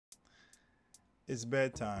It's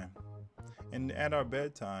bedtime. And at our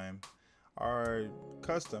bedtime, our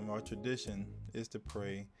custom, our tradition is to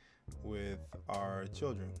pray with our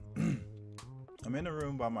children. I'm in a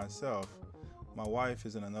room by myself. My wife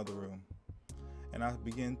is in another room. And I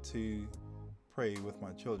begin to pray with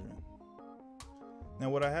my children. Now,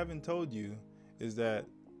 what I haven't told you is that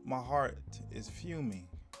my heart is fuming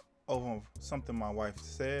over something my wife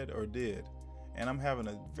said or did, and I'm having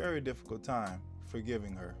a very difficult time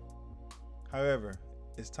forgiving her. However,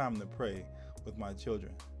 it's time to pray with my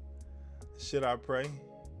children. Should I pray?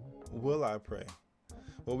 Will I pray?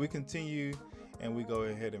 Well, we continue and we go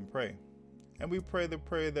ahead and pray. And we pray the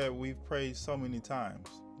prayer that we've prayed so many times,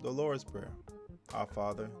 the Lord's Prayer. Our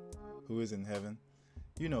Father, who is in heaven.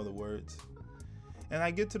 You know the words. And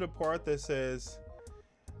I get to the part that says,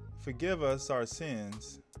 forgive us our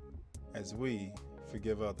sins as we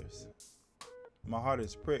forgive others. My heart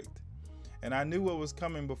is pricked, and I knew what was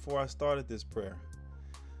coming before I started this prayer.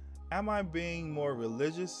 Am I being more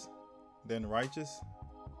religious than righteous?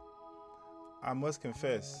 I must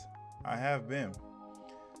confess, I have been.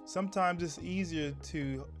 Sometimes it's easier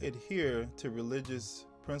to adhere to religious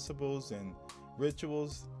principles and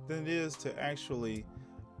rituals than it is to actually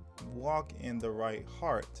walk in the right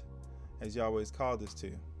heart, as Yahweh's called us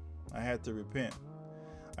to. I had to repent.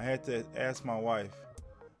 I had to ask my wife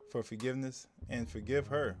for forgiveness and forgive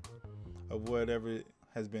her of whatever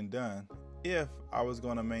has been done if I was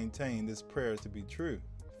going to maintain this prayer to be true.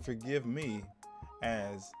 Forgive me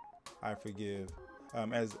as I forgive,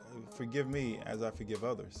 forgive me as I forgive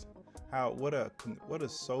others. What a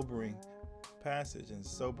sobering passage and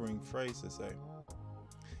sobering phrase to say.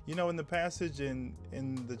 You know, in the passage in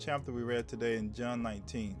the chapter we read today in John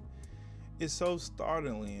 19, it's so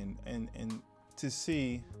startling and to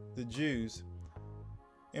see the Jews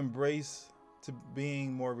embrace to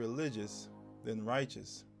being more religious than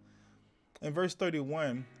righteous. In verse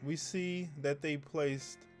 31, we see that they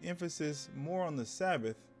placed emphasis more on the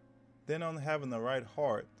Sabbath than on having the right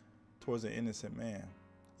heart towards an innocent man,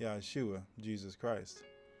 Yahshua, Jesus Christ.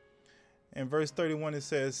 In verse 31 it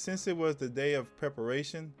says, since it was the day of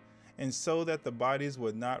preparation, and so that the bodies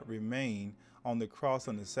would not remain on the cross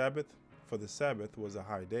on the Sabbath, for the Sabbath was a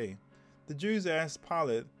high day, the Jews asked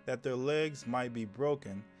Pilate that their legs might be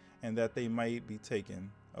broken and that they might be taken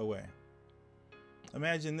away.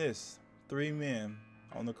 Imagine this, 3 men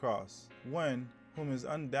on the cross, one whom is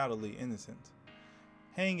undoubtedly innocent,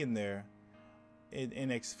 hanging there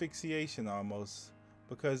in asphyxiation almost,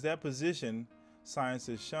 because that position, science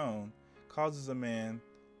has shown, causes a man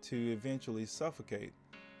to eventually suffocate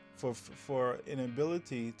for an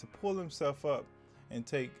inability to pull himself up and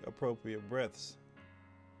take appropriate breaths.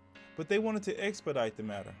 But they wanted to expedite the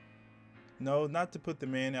matter. No, not to put the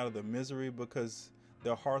man out of the misery because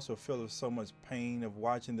their hearts were filled with so much pain of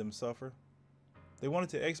watching them suffer. They wanted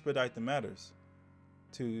to expedite the matters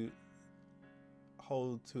to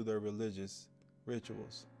hold to their religious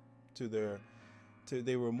rituals,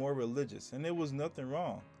 they were more religious, and there was nothing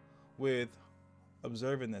wrong with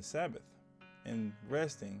observing the Sabbath and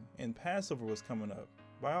resting, and Passover was coming up.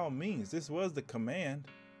 By all means, this was the command.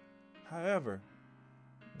 However,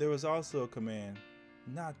 there was also a command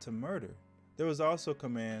not to murder. There was also a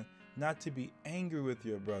command not to be angry with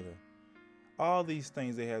your brother. All these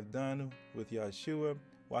things they have done with Yahshua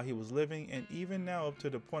while he was living, and even now up to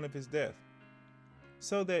the point of his death.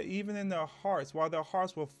 So that even in their hearts, while their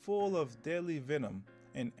hearts were full of deadly venom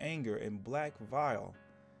and anger and black bile,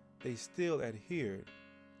 they still adhered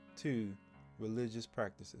to religious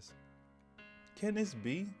practices. Can this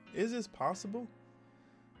be? Is this possible?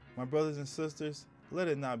 My brothers and sisters, let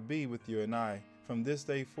it not be with you and I from this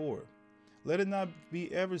day forward. Let it not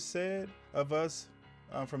be ever said of us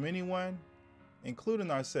from anyone, including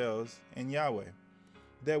ourselves and Yahweh,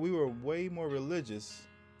 that we were way more religious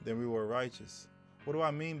than we were righteous. What do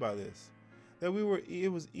I mean by this? That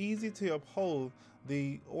it was easy to uphold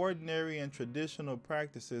the ordinary and traditional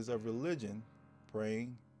practices of religion,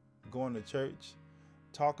 praying, going to church,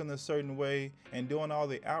 talking a certain way, and doing all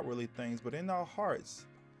the outwardly things, but in our hearts,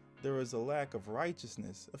 there is a lack of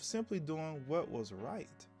righteousness, of simply doing what was right.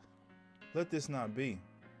 Let this not be.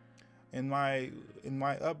 In my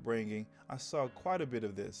upbringing, I saw quite a bit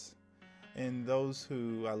of this in those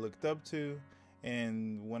who I looked up to,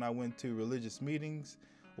 and when I went to religious meetings,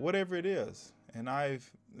 whatever it is, and I've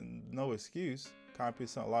no excuse, copied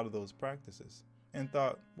a lot of those practices and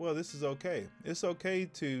thought, well, this is okay. It's okay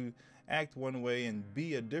to act one way and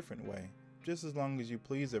be a different way, just as long as you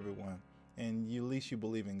please everyone and at least you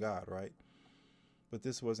believe in God, right? But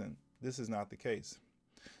this is not the case.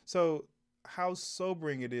 So how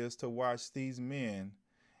sobering it is to watch these men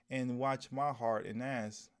and watch my heart and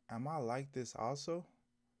ask, am I like this also?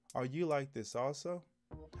 Are you like this also?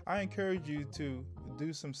 I encourage you to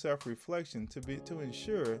do some self-reflection to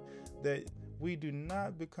ensure that we do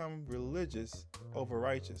not become religious over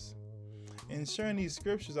righteous. In sharing these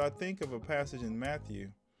scriptures, I think of a passage in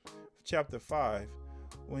Matthew chapter 5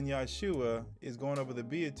 when Yahshua is going over the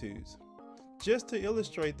Beatitudes, just to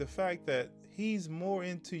illustrate the fact that he's more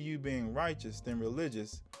into you being righteous than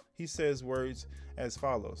religious. He says words as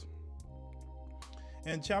follows.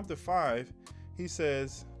 In chapter 5, he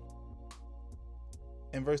says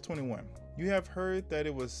in verse 21, "You have heard that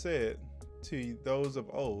it was said to those of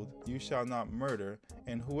old, you shall not murder,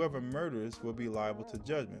 and whoever murders will be liable to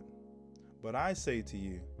judgment. But I say to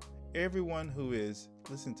you, everyone who is,"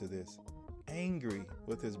 listen to this, "angry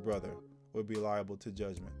with his brother will be liable to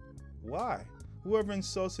judgment. Why? Whoever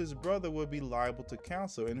insults his brother will be liable to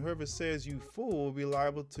counsel, and whoever says you fool will be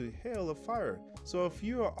liable to hell of fire. So if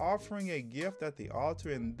you are offering a gift at the altar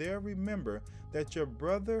and there remember that your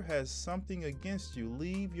brother has something against you,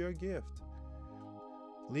 leave your gift.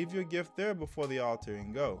 Leave your gift there before the altar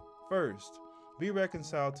and go. First, be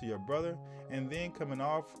reconciled to your brother, and then come and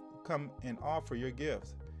offer your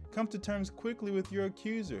gift. Come to terms quickly with your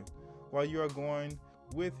accuser while you are going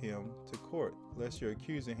with him to court, lest your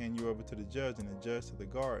accuser hand you over to the judge and the judge to the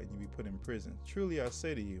guard, and you be put in prison. Truly I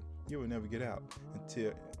say to you, you will never get out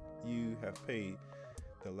until you have paid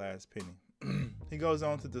the last penny." He goes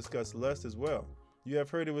on to discuss lust as well. "You have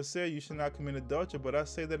heard it was said, you should not commit adultery, but I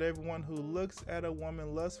say that everyone who looks at a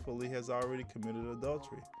woman lustfully has already committed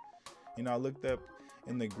adultery." I looked up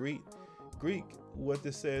in the Greek what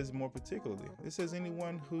this says more particularly. It says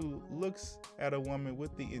anyone who looks at a woman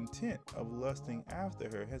with the intent of lusting after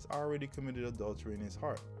her has already committed adultery in his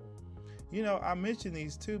heart. I mention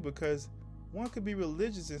these two because one could be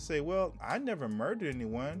religious and say, well, I never murdered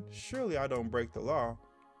anyone. Surely I don't break the law.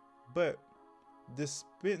 But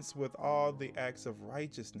dispense with all the acts of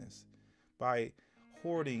righteousness by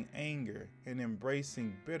hoarding anger and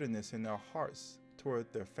embracing bitterness in their hearts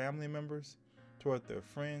toward their family members, toward their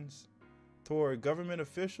friends, toward government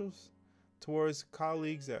officials, towards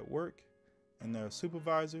colleagues at work and their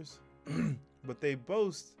supervisors. But they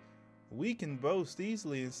boast. We can boast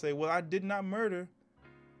easily and say, well, I did not murder.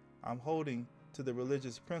 I'm holding to the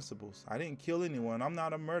religious principles. I didn't kill anyone. I'm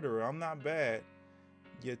not a murderer. I'm not bad.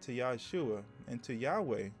 Yet to Yahshua and to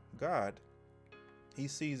Yahweh, God, he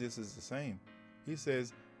sees this as the same. He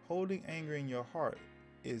says, holding anger in your heart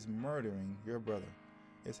is murdering your brother.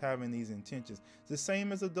 It's having these intentions. It's the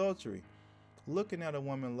same as adultery. Looking at a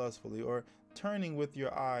woman lustfully or turning with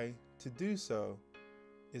your eye to do so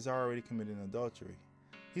is already committing adultery.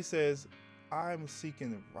 He says, I'm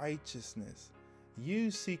seeking righteousness.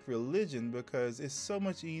 You seek religion because it's so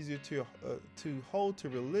much easier to hold to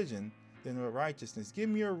religion than righteousness. Give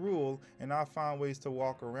me a rule and I'll find ways to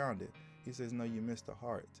walk around it. He says, no, you missed the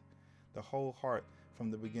heart, the whole heart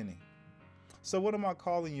from the beginning. So what am I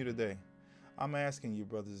calling you today? I'm asking you,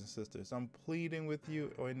 brothers and sisters. I'm pleading with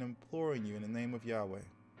you and imploring you in the name of Yahweh.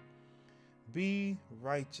 Be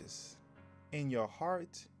righteous in your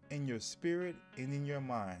heart, in your spirit, and in your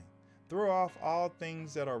mind. Throw off all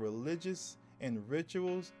things that are religious and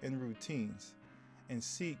rituals and routines, and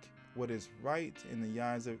seek what is right in the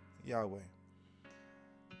eyes of Yahweh.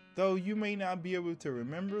 Though you may not be able to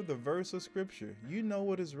remember the verse of scripture, you know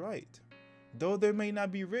what is right. Though there may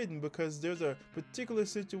not be written because there's a particular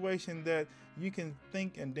situation that you can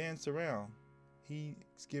think and dance around, he's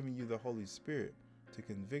giving you the Holy Spirit to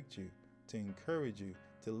convict you, to encourage you,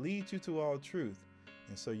 to lead you to all truth,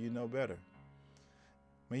 and so you know better.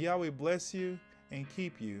 May Yahweh bless you and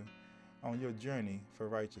keep you on your journey for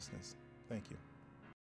righteousness. Thank you.